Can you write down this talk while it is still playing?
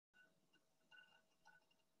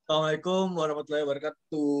Assalamualaikum warahmatullahi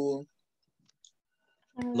wabarakatuh.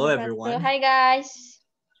 Hello everyone. Hi guys.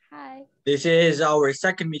 Hi. This is our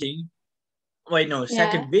second meeting. Wait, no,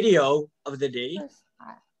 second video of the day.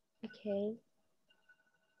 Okay.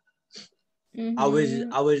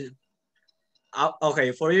 Okay,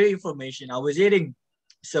 for your information, I was eating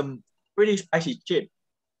some pretty spicy chip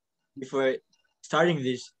before starting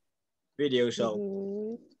this video,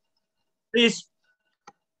 so please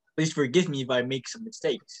forgive me if I make some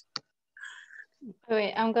mistakes.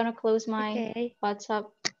 Wait, I'm gonna close my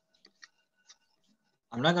WhatsApp.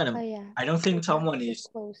 I'm not gonna. I don't think someone is.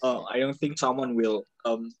 I don't think someone will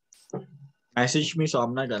message me, so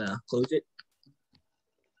I'm not gonna close it.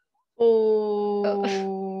 Oh,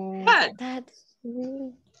 What? That's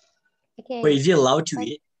really okay. Wait, is he allowed to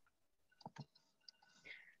eat?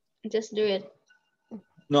 Just do it.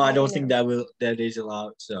 No, I don't think that is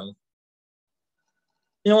allowed. So,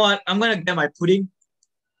 you know what? I'm gonna get my pudding.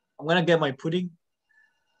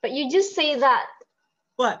 But you just say that.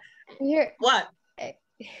 What? What?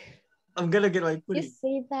 I'm gonna get my pudding. Just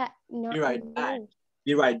say that. No. Be right back.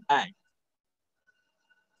 Be right back.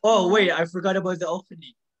 Oh wait, I forgot about the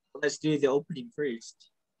opening. Let's do the opening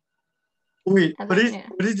first. Wait,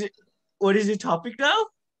 what is the topic now?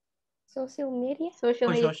 Social media. Social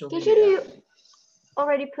media. Keysha, you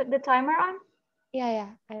already put the timer on?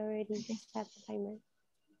 Yeah. I already set the timer.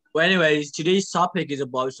 Well, anyways, today's topic is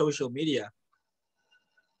about social media.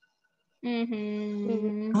 I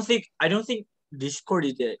don't think Discord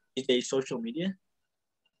is a social media.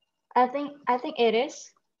 I think it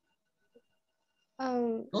is.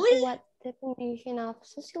 Really? What definition of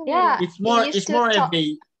social media? Yeah, it's more of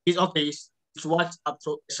a. It's WhatsApp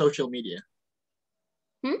social media.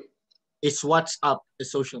 It's WhatsApp the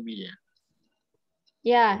social media.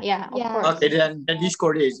 Yeah, of course. Okay, then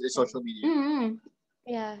Discord is the social media.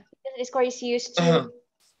 Yeah. Discord is used to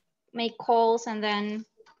make calls and then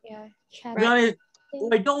chat. To be honest,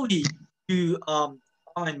 why don't we do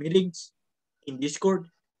online meetings in Discord?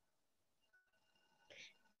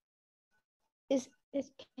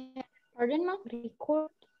 Pardon, ma? Record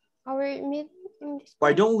our meeting in Discord.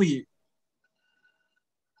 Why don't we?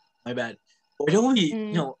 My bad. Why don't we?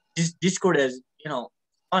 This Discord has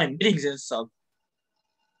online meetings and stuff.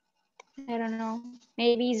 I don't know.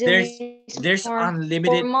 Maybe Zoom there's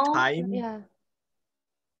unlimited formal. time. Yeah.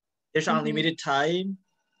 There's unlimited time.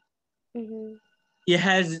 It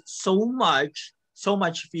has so much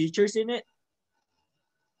features in it.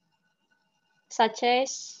 Such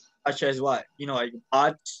as what?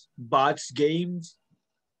 Like bots games.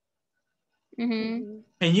 Can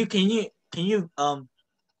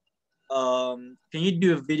you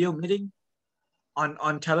do a video meeting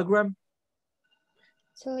on Telegram?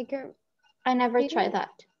 Telegram. I never tried that.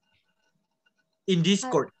 In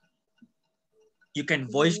Discord, you can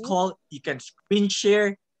voice call. You can screen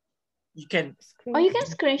share. You can. You can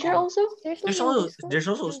screen share also. There's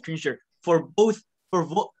also a screen share for both.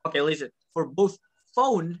 Okay, listen. For both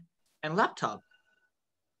phone and laptop.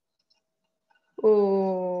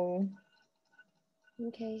 Oh.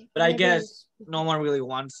 Okay. But I guess no one really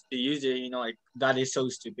wants to use it. Like that is so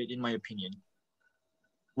stupid in my opinion.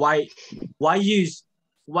 Why use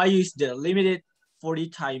the limited 40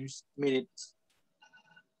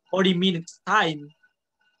 minutes time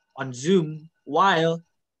on Zoom while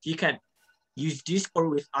you can use Discord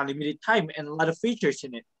with unlimited time and a lot of features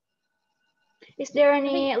in it? Is there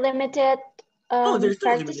any limited there's no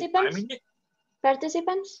participants? limited time in it.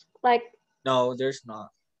 Participants? Like no, there's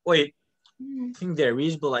not. Wait, I think there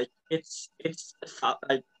is, but like it's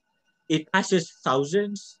like it passes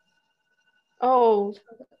thousands. Oh,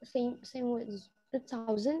 same with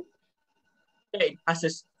 1,000. Yeah, it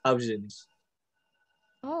passes thousands.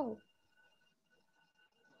 Oh.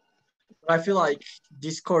 But I feel like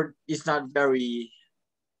Discord is not very,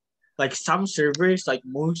 like some servers, like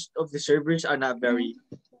most of the servers are not very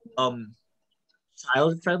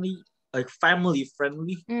child friendly, like family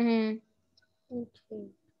friendly.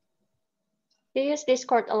 Okay. You use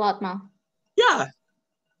Discord a lot now? Yeah.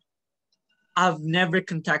 I've never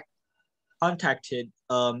contacted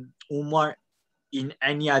Umar in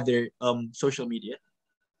any other social media.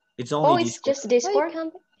 It's only Discord. It's just Discord?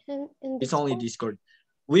 It's only Discord.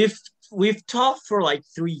 We've talked for like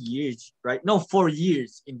 3 years, right? No, 4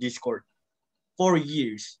 years in Discord. 4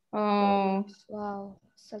 years. Oh, wow.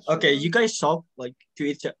 Okay, you guys talk like to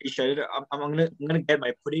each other. I'm gonna get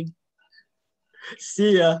my pudding.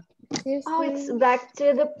 See ya. Oh, it's back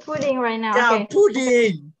to the pudding right now. Yeah, okay.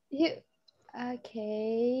 Pudding.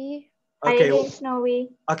 Okay. Hi,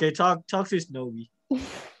 Snowy. Okay, talk to Snowy.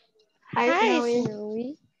 Hi,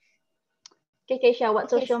 Snowy. Okay, Keysha, what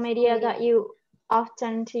social media got you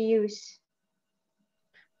often to use?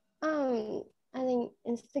 I think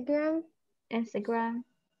Instagram. Instagram.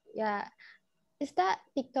 Yeah. Is that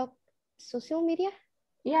TikTok social media?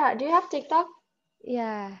 Yeah, do you have TikTok?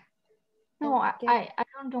 Yeah. No, Okay. I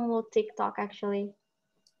don't download TikTok actually.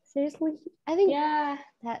 Seriously? I think Yeah.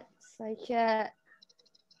 that's such a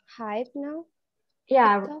hype now.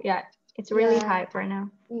 Yeah, TikTok? yeah. It's really Yeah. hype right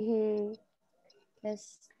now.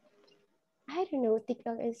 Because I don't know,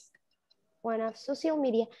 TikTok is one of social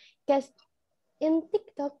media. Because in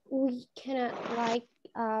TikTok we cannot like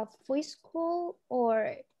voice call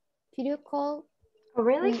or video call. Oh,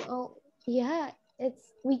 really?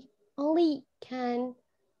 We only can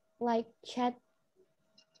like chat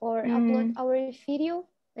or upload our video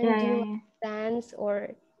and do Yeah. like dance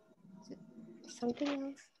or something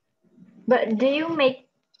else. But do you make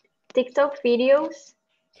TikTok videos?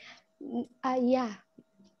 Yeah,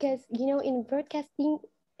 because in broadcasting,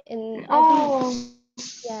 in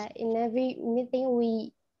every meeting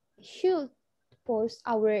we should post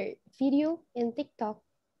our video in TikTok.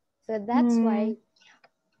 So that's why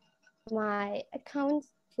my account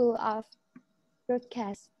full of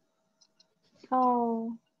broadcast.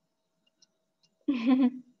 Oh.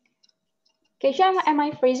 Keysha, am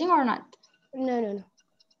I freezing or not? No.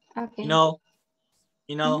 Okay.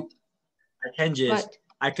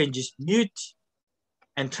 I can just mute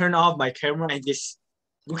and turn off my camera and just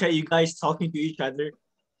look at you guys talking to each other,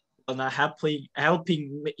 and not helping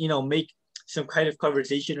make some kind of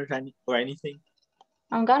conversation or anything.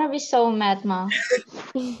 I'm gonna be so mad, Ma.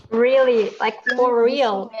 Really, like for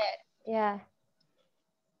real. So yeah.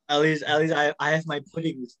 At least I have my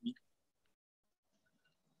pudding with me.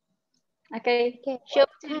 Okay. Show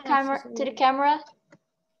to the camera.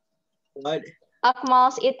 What?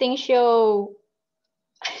 Akmal's eating show.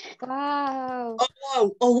 Wow.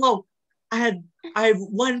 Oh wow! I have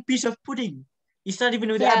one piece of pudding. It's not even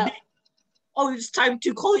that big. Oh, it's time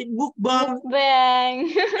to call it mukbang.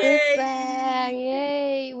 Mukbang. Mukbang.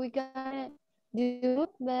 Yay! We gonna do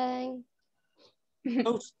mukbang.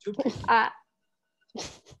 So stupid.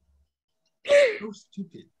 So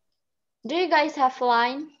stupid. Do you guys have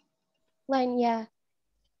Line? Line, yeah.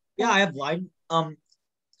 Yeah, I have Line.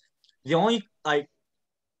 The only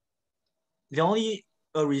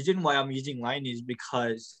reason why I'm using Line is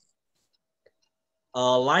because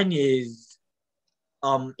Line is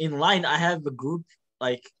in Line I have a group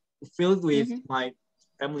like filled with my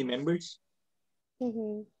family members.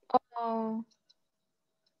 Oh.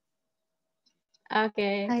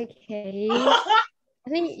 Okay. I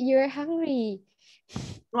think you're hungry.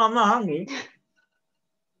 No, I'm not hungry.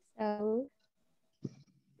 So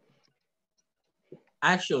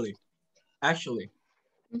actually, the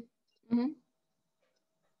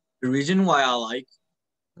reason why I like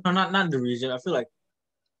not the reason, I feel like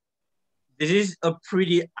this is a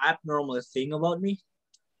pretty abnormal thing about me.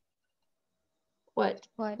 What?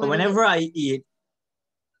 But whenever I eat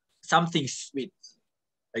something sweet,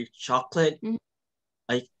 like chocolate,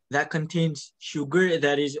 like that contains sugar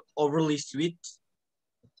that is overly sweet,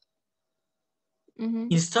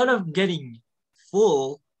 instead of getting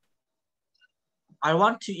full, I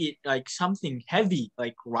want to eat like something heavy,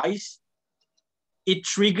 like rice. It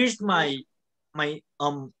triggers my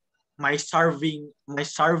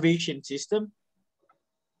starvation system.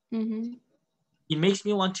 It makes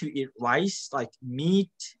me want to eat rice, like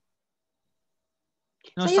meat.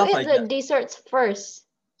 So you eat the desserts first?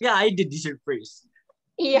 Yeah, I did dessert first.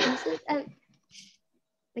 Yeah.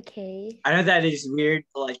 Okay. I know that is weird.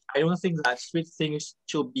 Like I don't think that sweet things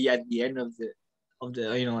should be at the end of the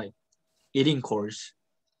like eating course.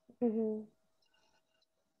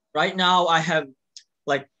 Right now I have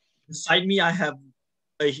like beside me I have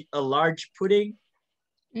a large pudding.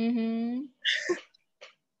 2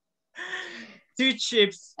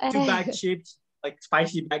 chips, 2 bag chips, like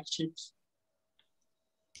spicy bag chips.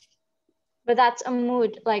 But that's a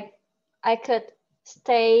mood. Like I could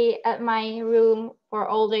stay at my room for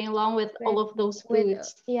all day long with all of those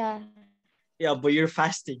foods. Yeah, but you're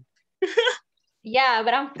fasting. Yeah,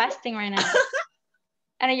 but I'm fasting right now.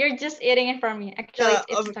 And you're just eating it for me. Actually,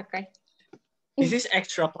 it's okay. This is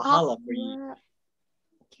extra pahala for you.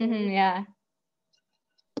 Yeah.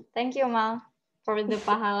 Thank you, Ma, for the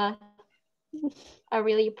pahala. I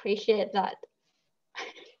really appreciate that.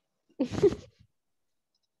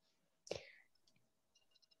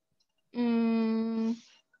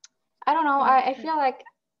 I don't know. I feel like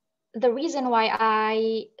the reason why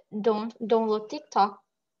I don't download TikTok,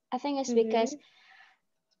 I think is because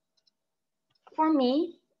for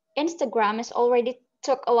me, Instagram has already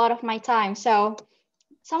took a lot of my time. So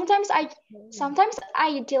sometimes I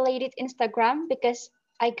deleted Instagram because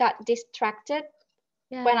I got distracted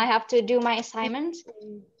when I have to do my assignments.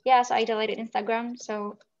 Yeah, so I deleted Instagram.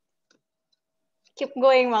 So keep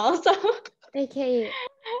going, Mal. So Okay.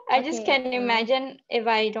 I just can't imagine if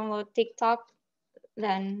I download TikTok,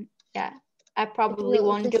 then yeah, I probably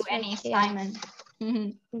won't do any assignment.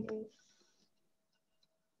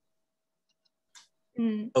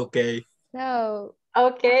 Okay. So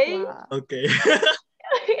okay. Akmal, Okay.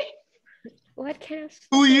 what kind of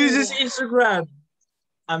Who social uses media? Instagram?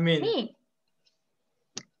 I mean, Me.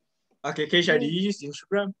 okay, Keysha, do you use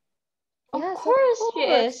Instagram? Of Yes, course she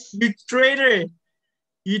is. You traitor.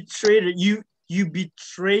 You traitor. You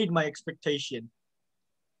betrayed my expectation.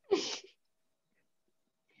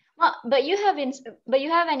 But you have an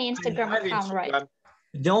Instagram I have account, right? Instagram.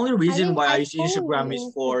 The only reason why I use follow Instagram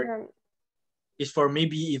you is for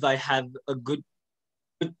maybe if I have a good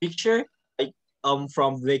picture, like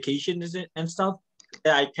from vacations and stuff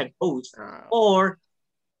that I can post, or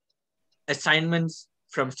assignments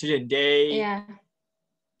from student day, Yeah.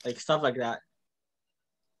 like stuff like that.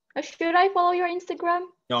 Should I follow your Instagram?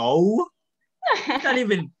 No, not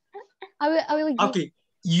even. I will give. Okay,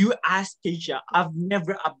 you ask Keysha. I've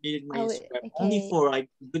never updated my Instagram only for like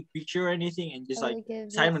good picture or anything, and just like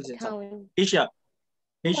assignments and stuff. Keysha,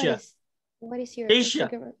 what is your Keysha,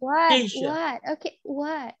 Instagram? What? Keysha. What? Okay,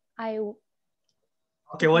 what?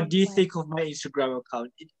 Okay, what do you think of my Instagram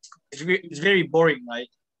account? It's very boring, right?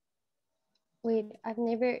 Wait, I've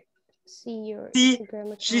never see your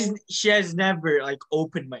Instagram account. She has never like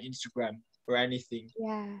opened my Instagram or anything.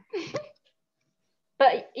 Yeah.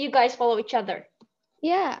 But you guys follow each other.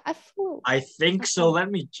 Yeah, I follow. I think so. Let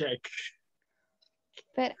me check.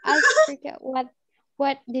 But I forget what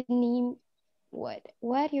the name.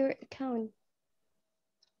 What your account?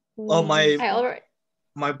 Oh my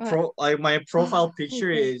profile picture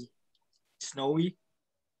is Snowy.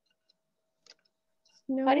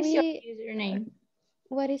 What is your username?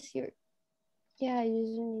 What is your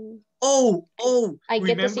username? Oh, I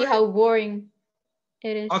get to see how boring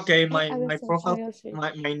it is. Okay, my profile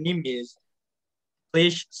my name is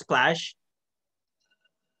Splash.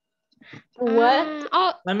 What?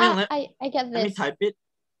 I get this. Let me type it.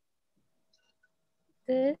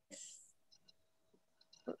 This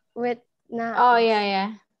with Oh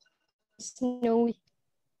yeah. Snowy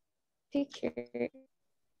picture.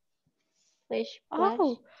 Splash.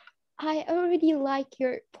 Oh, I already like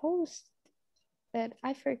your post, but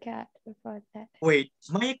I forgot about that. Wait,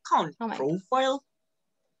 my account profile?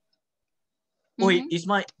 Wait, is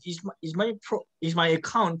my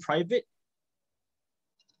account private?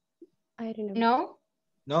 I don't know.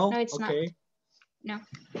 No, it's okay. Not.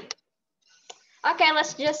 No. Okay,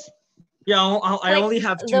 let's just. Yeah, I only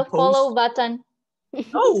have 2 the posts. follow button.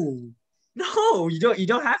 No, you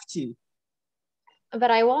don't have to. But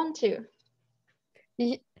I want to.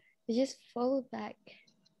 You just follow back.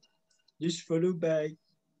 Just follow back.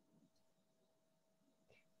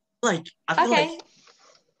 Like I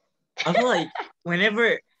feel like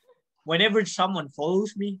whenever someone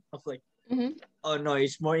follows me, I feel like, oh no,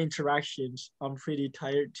 it's more interactions. I'm pretty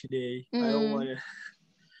tired today. I don't want to.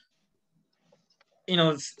 You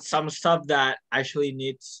know, some stuff that actually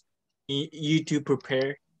needs you to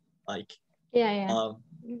prepare, like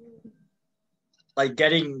like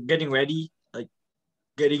getting ready, like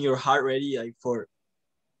getting your heart ready, like for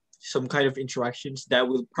some kind of interactions that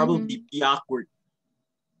will probably be awkward.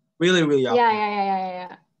 Really, really awkward.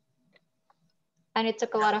 Yeah. And it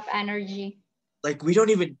took a lot of energy. Like we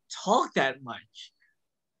don't even talk that much.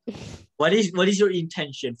 What is your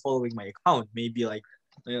intention following my account? Maybe like,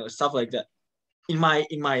 you know, stuff like that. In my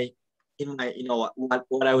you know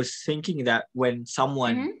what I was thinking, that when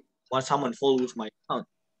someone follows my account,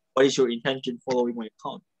 what is your intention following my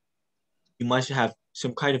account? You must have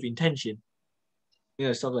some kind of intention. You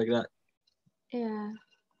know, stuff like that. Yeah.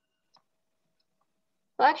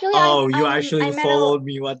 Well, actually, you actually followed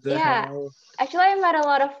me. What the hell? Actually, I met a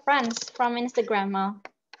lot of friends from Instagram.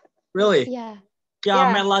 Really? Yeah. Yeah,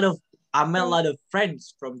 I met a lot of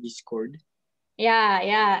friends from Discord.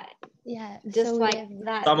 Yeah. Just so like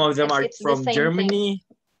that. Some of them are from Germany.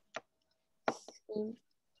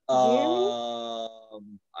 I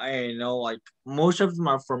know, like most of them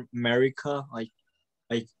are from America, like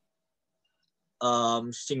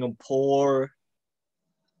Singapore,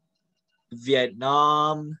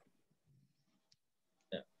 Vietnam,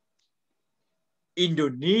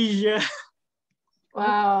 Indonesia.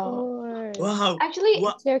 Wow. Actually,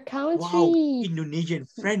 it's their country. Wow, Indonesian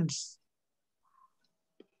friends.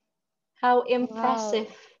 How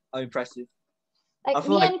impressive. How impressive. Like I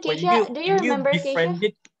feel me like and Keysha, do you remember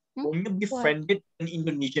Keysha? When you befriended an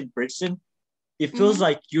Indonesian person, it feels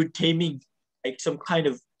like you're taming like some kind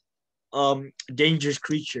of dangerous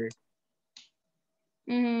creature.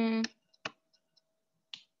 Yeah.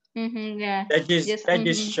 That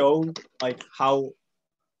just showed like how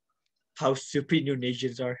stupid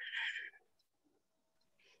Indonesians are.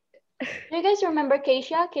 Do you guys remember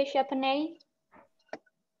Keysha Panay?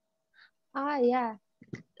 Yeah.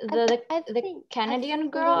 The I think Canadian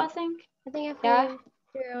girl, I think. I followed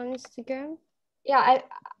her on Instagram. Yeah,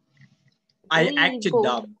 I acted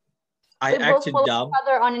dumb. I we both acted follow dumb. each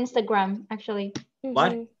other on Instagram, actually.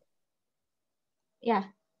 What? Yeah.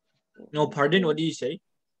 No, pardon. What do you say?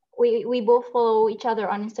 We both follow each other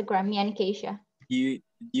on Instagram, me and Keysha. You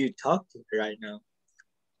talk to her right now?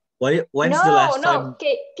 When's the last time?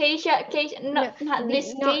 Keysha, not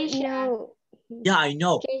this Keysha. No. Yeah, I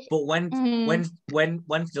know. Keysha. But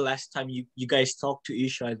when's the last time you guys talked to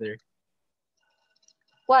each other?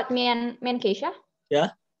 What, me and Keysha?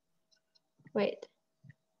 Yeah. Wait.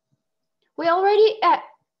 We already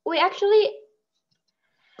we actually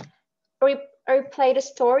replayed a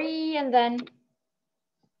story, and then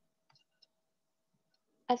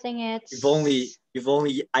I think it's if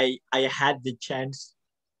only I had the chance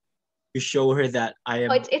to show her that I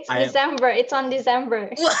am. Oh, it's December. It's on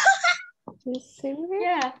December. December?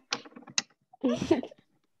 Yeah.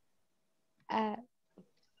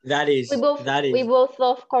 That is. We both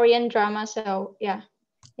love Korean drama, so yeah.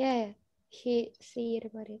 Yeah. She said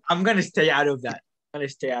about it. I'm gonna stay out of that.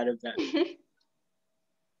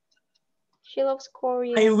 She loves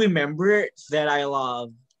Korean. I remember that I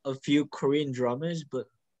love a few Korean dramas, but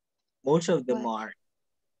most of them are,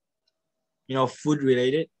 food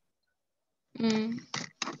related.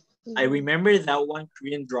 I remember that one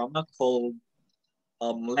Korean drama called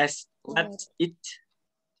Let's Eat.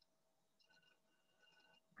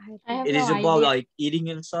 It is about like eating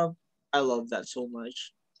and stuff. I love that so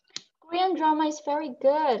much. Korean drama is very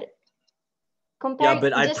good.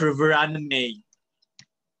 But I prefer anime.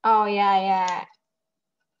 Oh yeah.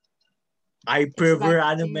 I prefer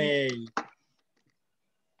anime.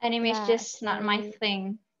 Anime is just not my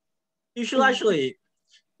thing. You should actually,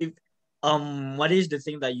 what is the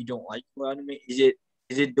thing that you don't like about anime? Is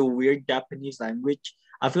it the weird Japanese language?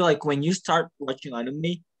 I feel like when you start watching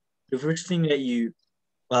anime, the first thing that you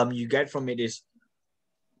get from it is,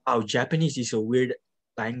 oh, Japanese is a weird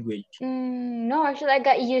language. No, actually, I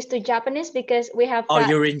got used to Japanese because we have. Oh,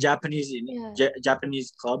 you're in Japanese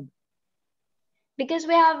Japanese club. Because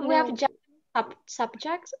we have Japanese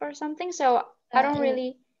subjects or something, so I don't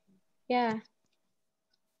really. Yeah.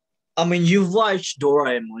 I mean, you've watched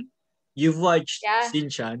Doraemon, you've watched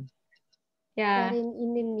Shin-chan. Yeah. But in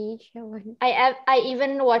Indonesia one. I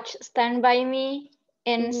even watched Stand By Me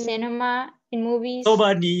in cinema, in movies.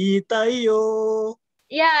 Soba ni tayo.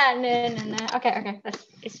 Yeah, no. Okay.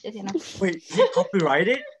 It's just enough. Wait, is it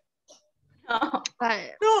copyrighted? No. No.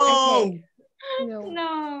 Okay.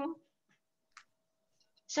 No.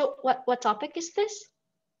 So what topic is this?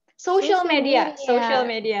 Social media. Social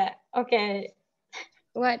media. Okay.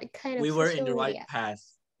 What kind of we were in the right path.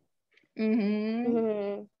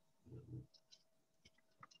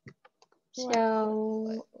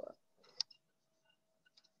 So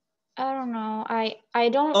I don't know. I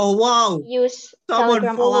don't use someone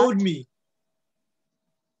Telegram followed a lot. me.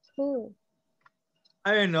 Who?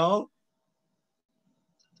 I don't know.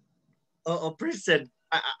 A person.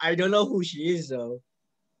 I don't know who she is though.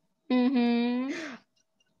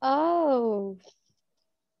 Oh.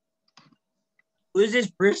 Who is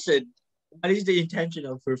this person? What is the intention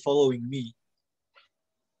of her following me?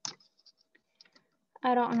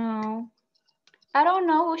 I don't know. I don't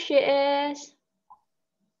know who she is.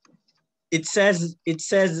 It says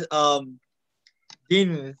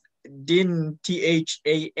Din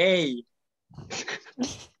THAA.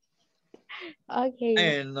 Okay.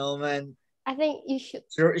 I don't know, man. I think you should.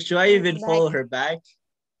 Should I even follow her back?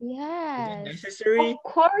 Yes. Is it necessary? Of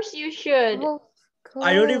course you should. Of course.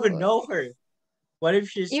 I don't even know her. What if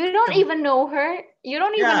she's... You don't even know her? You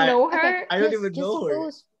don't even know her? Okay, I don't even know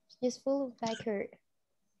her. Just follow back her.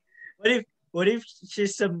 What if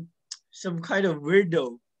she's some kind of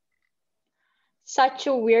weirdo? Such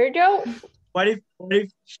a weirdo? What if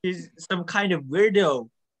she's some kind of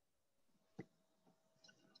weirdo?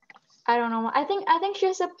 I don't know. I think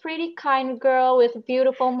she's a pretty kind girl with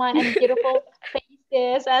beautiful mind and beautiful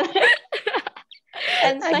faces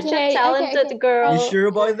and such a talented girl. You sure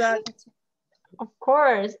about that? Of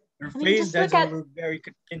course. Her face doesn't look very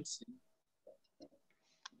convincing.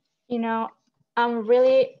 You know, I'm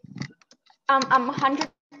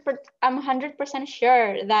 100%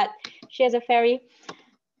 sure that she is a very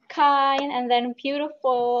kind and then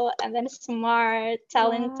beautiful and then smart,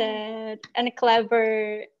 talented and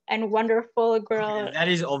clever and wonderful girl. Okay, that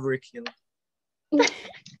is overkill.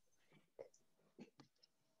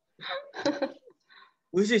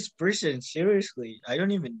 Who's this person? Seriously, I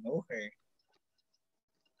don't even know her.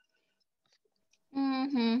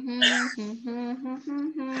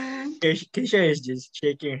 Keysha is just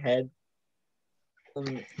shaking her head.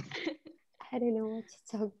 I don't know what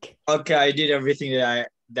to talk. Okay, I did everything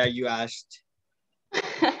that you asked.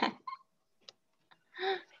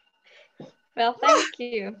 Well, thank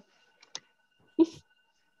you.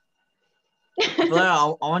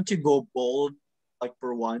 I want to go bold, like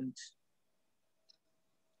for once.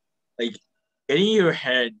 Like getting your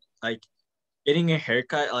head, like getting a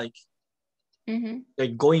haircut, like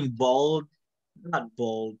like going bald. Not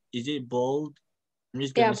bald. Is it bald? I'm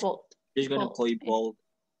just gonna bald. Just gonna call you bald.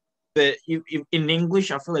 But if in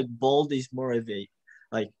English, I feel like bald is more of a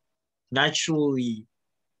like naturally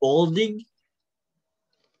balding,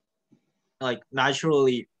 like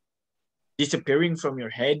naturally disappearing from your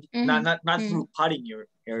head, not through cutting your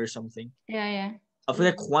hair or something. Yeah. I feel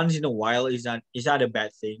like once in a while is not a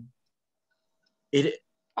bad thing.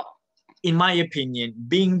 In my opinion,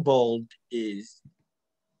 being bald is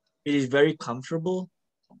very comfortable.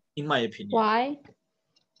 In my opinion. Why?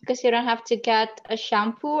 Because you don't have to get a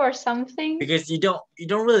shampoo or something. Because you don't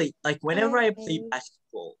really like. Whenever I play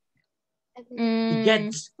basketball, it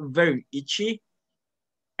gets very itchy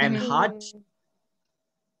and hot.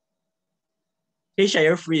 Keysha,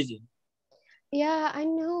 you're freezing. Yeah, I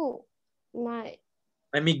know. Let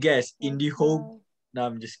me guess. IndiHome. No,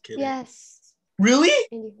 I'm just kidding. Yes. Really?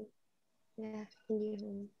 IndiHome. Yeah,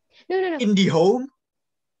 IndiHome. No. IndiHome?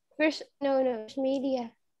 First, no, it's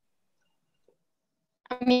media.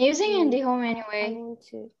 I'm using IndiHome anyway. I want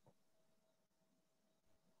to.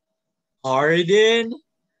 Arden,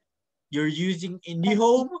 you're using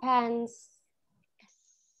IndiHome?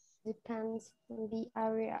 Depends on the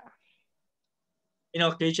area. You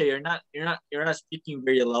know, Keysha, you're not speaking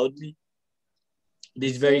very loudly. It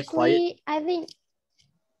is very quiet. I think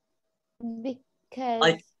because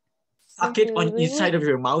like tuck it on inside of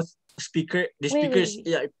your mouth. Speaker. The speakers.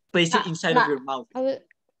 Yeah, place it inside of your mouth.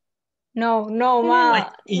 No,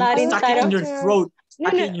 Ma. Not inside stuck it in of your throat.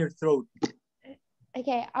 Stuck it in your throat.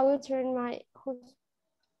 Okay, I will turn my.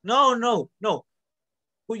 No.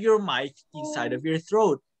 Put your mic inside of your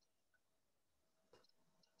throat.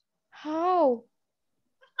 How?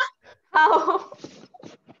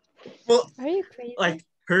 Well, are you crazy? Like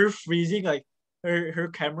her freezing, like her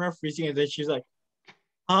camera freezing, and then she's like,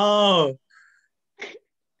 "Oh."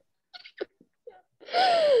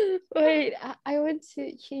 Wait, I want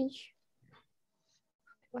to change.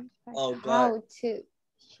 Oh God. How to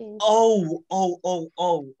change? Oh!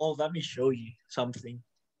 Let me show you something.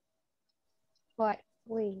 What?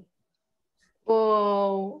 Wait.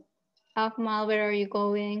 Whoa, Akmal, where are you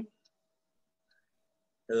going?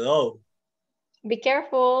 Hello. Be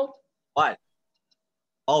careful. What?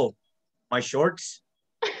 Oh, my shorts.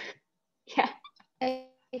 Yeah.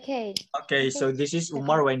 Okay. Okay, so this is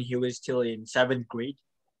Umar when he was still in 7th grade.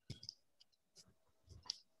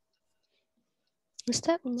 What's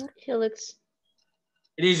that, Umar? He looks.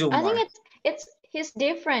 It is Umar. I think he's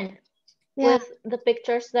different with the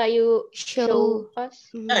pictures that you show us.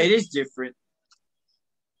 Yeah, it is different.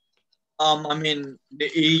 I mean the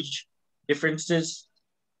age differences.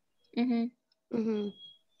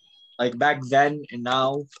 Like back then and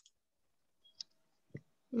now.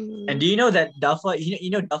 And do you know that Dafa? You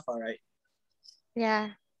know Dafa, right?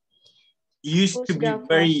 Yeah. He used to be Dafa?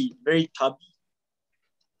 very, very chubby.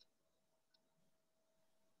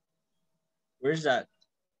 Where's that?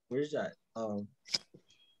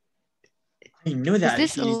 I knew that.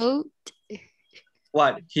 Is this allowed?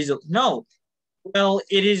 What? No. Well,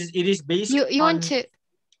 it is based you on... want to...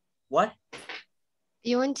 What?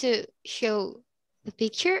 You want to show the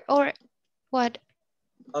picture or what?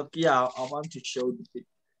 Okay, yeah, I want to show the picture.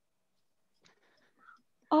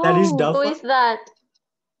 Oh, that is Dafa? Who is that?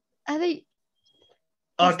 I think...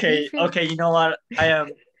 Okay, you know what? I am...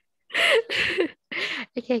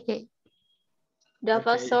 Okay.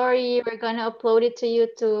 Dafa, sorry, we're gonna upload it to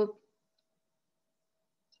YouTube.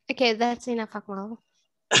 Okay, that's enough, Akmal.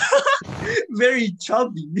 Very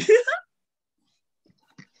chubby.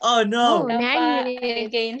 Oh no. Oh, 9 minutes.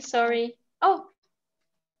 Again, sorry. Oh.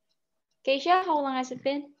 Keysha, how long has it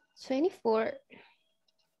been? 24.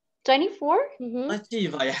 24? Let's see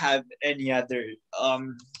if I have any other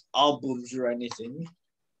albums or anything.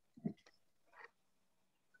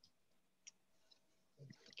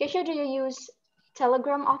 Keysha, do you use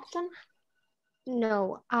Telegram often?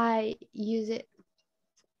 No, I use it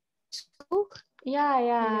school.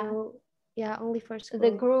 Yeah. Yeah, only for school.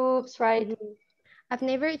 The groups, right? I've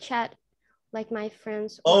never chat like my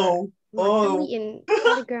friends or my family in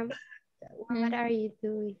Telegram. What are you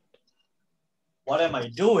doing? What am I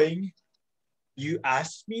doing? You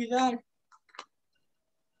asked me that?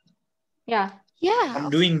 Yeah. Yeah. I'm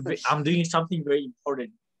doing something very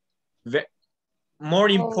important. More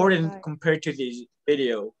important compared to this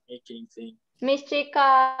video making thing. Miss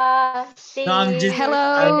Chika, No, I'm just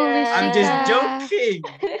I'm just joking.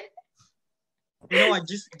 You know what?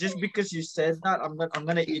 Just because you said that, I'm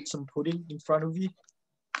gonna eat some pudding in front of you.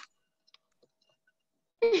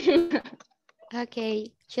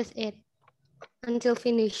 Okay, just eat until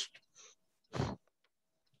finish.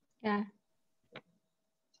 Yeah.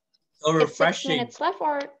 So refreshing. 6 minutes left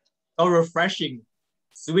or? So refreshing,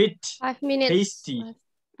 sweet, 5 minutes. tasty. Left.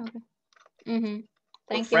 Okay.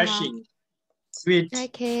 Thank refreshing, you, sweet,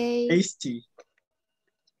 okay. tasty.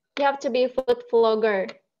 You have to be a food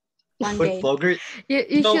vlogger one Food day. vlogger.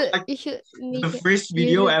 You know, should. like, You should. The first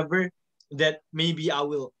video ever that maybe I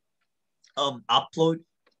will upload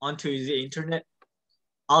onto the internet,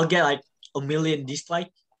 I'll get like 1 million dislikes.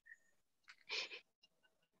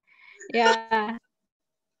 Yeah.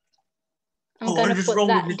 I'm gonna put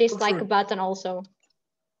that dislike button also.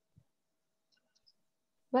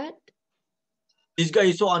 What? This guy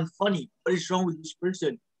is so unfunny. What is wrong with this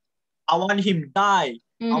person? I want him die.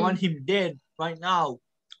 I want him dead right now.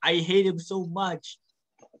 I hate him so much.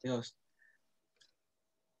 You know,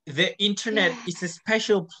 the internet is a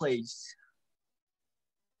special place.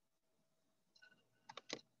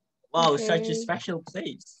 Wow, such a special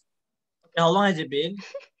place. How long has it been?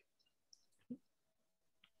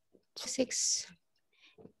 6.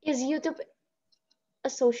 Is YouTube a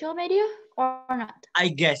social media or not? I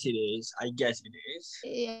guess it is.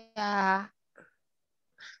 Yeah.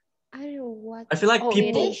 I don't know what. I feel like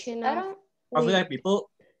people. I feel like people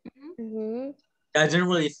doesn't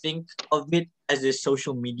really think of it as a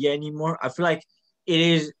social media anymore. I feel like it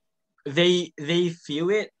is. They feel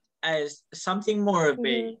it as something more of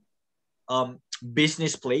a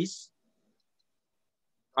business place,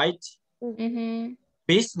 right?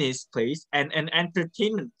 Business place and an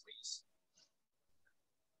entertainment place.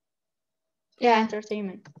 Yeah,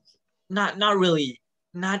 entertainment. Not really.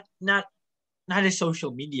 Not a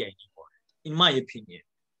social media anymore, in my opinion.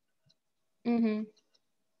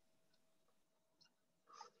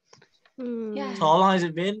 Yeah. So how long has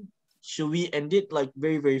it been? Should we end it like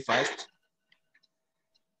very, very fast?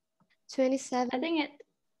 27. I think it.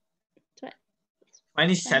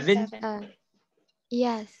 27?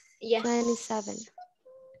 Yes. Yes. 27.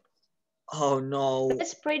 Oh no.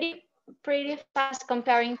 It's pretty fast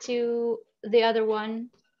comparing to the other one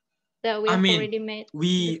that we have already made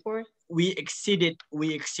before. We exceeded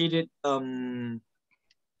the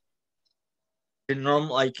norm,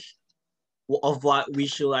 like, of what we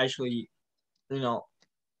should actually,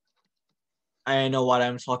 I know what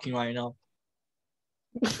I'm talking right now.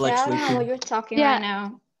 I don't know what you're talking right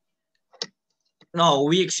now. No,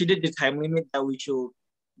 we exceeded the time limit that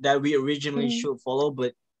we originally should follow,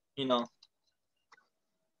 but do you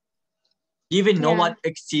even know what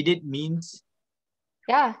exceeded means?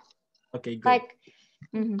 Yeah. Okay, good. Like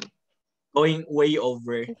going way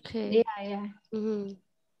over. Okay. Yeah. The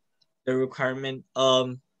requirement.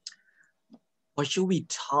 What should we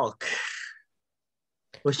talk?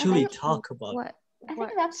 What should we talk about? I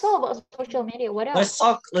think that's all about social media. What else?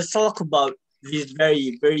 Let's talk about these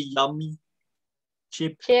very, very yummy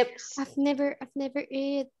chips. I've never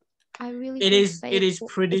ate. I really. It is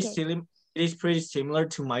pretty similar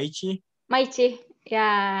to Maichi.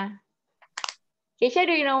 Yeah. Keysha,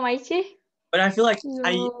 do you know Maichi? But I feel like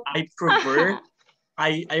no. I prefer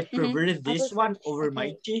I prefer this one over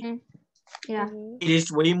Maichi. Yeah. It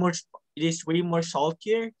is way more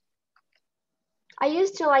saltier. I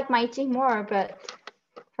used to like Maichi more, but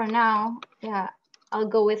for now, yeah, I'll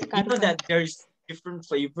go with Kabupaten. You know that there's different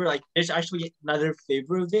flavor. Like there's actually another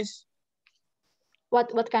flavor of this.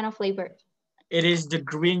 What kind of flavor? It is the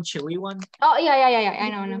green chili one. Oh yeah. I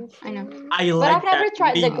know. I but like I've never that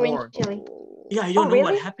tried way the green more. chili. Yeah, I don't know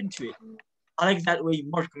what happened to it. I like that way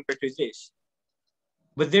more compared to this.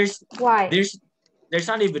 But there's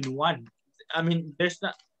not even one. I mean, there's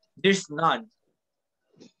none.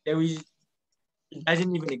 It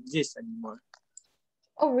doesn't even exist anymore.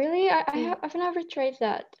 Oh really? I've never tried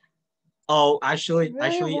that. Oh, actually,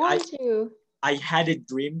 I had a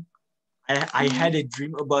dream. I had a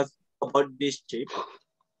dream about this chip.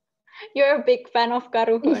 You're a big fan of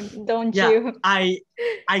Karuhun, don't you? I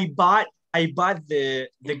bought the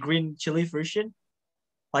green chili version,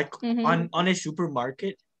 like on a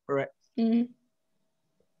supermarket. Right.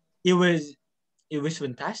 It was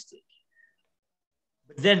fantastic.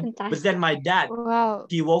 But then my dad, wow,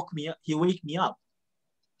 he wake me up.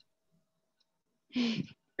 And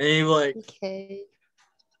he was like, okay.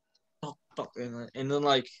 talk, and then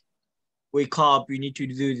like, wake up, you need to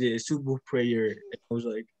do the subuh prayer. And I was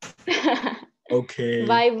like, okay.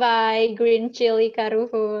 Bye green chili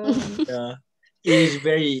karuhun. Yeah,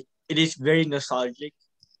 it is very nostalgic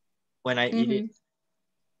when I eat it.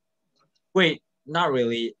 Wait, not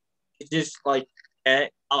really. It's just like I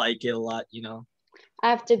like it a lot, you know. I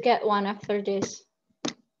have to get one after this.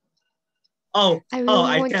 I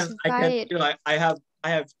can you know, I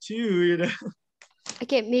have two, you know.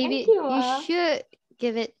 Okay, maybe you, you should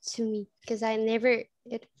give it to me because I never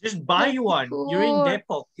just buy one. You're in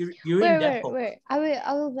Depok. You're in Depok. Where? I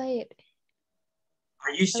will buy it.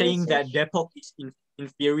 Are you saying that Depok is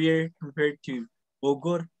inferior compared to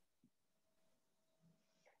Bogor?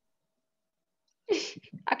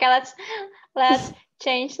 Okay, let's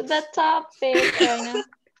change the topic right now.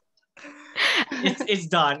 It's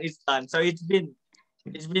done. It's done. So it's been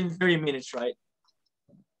 30 minutes, right?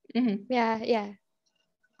 Yeah.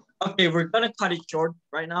 Okay, we're gonna cut it short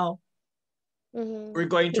right now. We're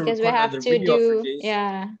going to because record we have another to video do after this.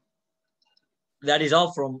 yeah. That is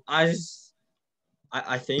all from us.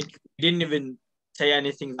 I think we didn't even say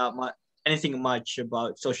anything much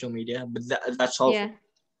about social media, but that's all. Yeah.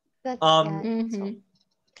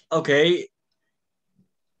 Okay.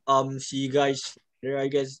 See you guys later, I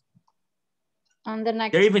guess. On the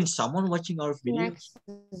next. There even someone watching our videos.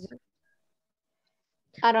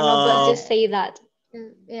 I don't know, but just say that.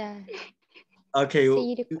 Yeah. Okay.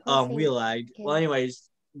 We lied. Okay. Well, anyways,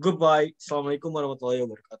 goodbye. Assalamualaikum warahmatullahi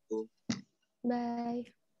wabarakatuh. Bye.